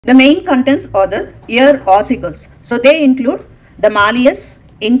The main contents are the ear ossicles. So they include the malleus,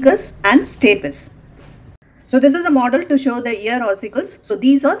 incus and stapes. So this is a model to show the ear ossicles. So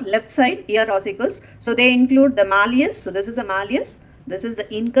these are left side ear ossicles. So they include the malleus. So this is the malleus, this is the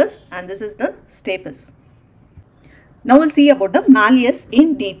incus and this is the stapes. Now we'll see about the malleus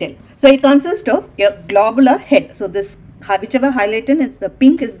in detail. So it consists of a globular head. So this whichever highlighted is the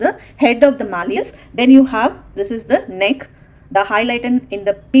pink is the head of the malleus. Then you have, this is the neck. The highlighted in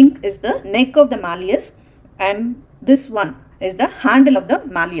the pink is the neck of the malleus and this one is the handle of the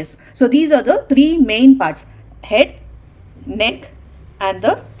malleus. So these are the three main parts: head, neck and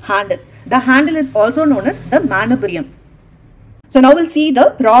the handle. The handle is also known as the manubrium. So now we'll see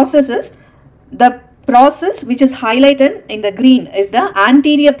the processes. The process which is highlighted in the green is the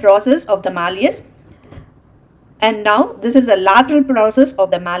anterior process of the malleus, and now this is the lateral process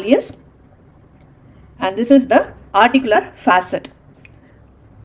of the malleus, and this is the articular facet.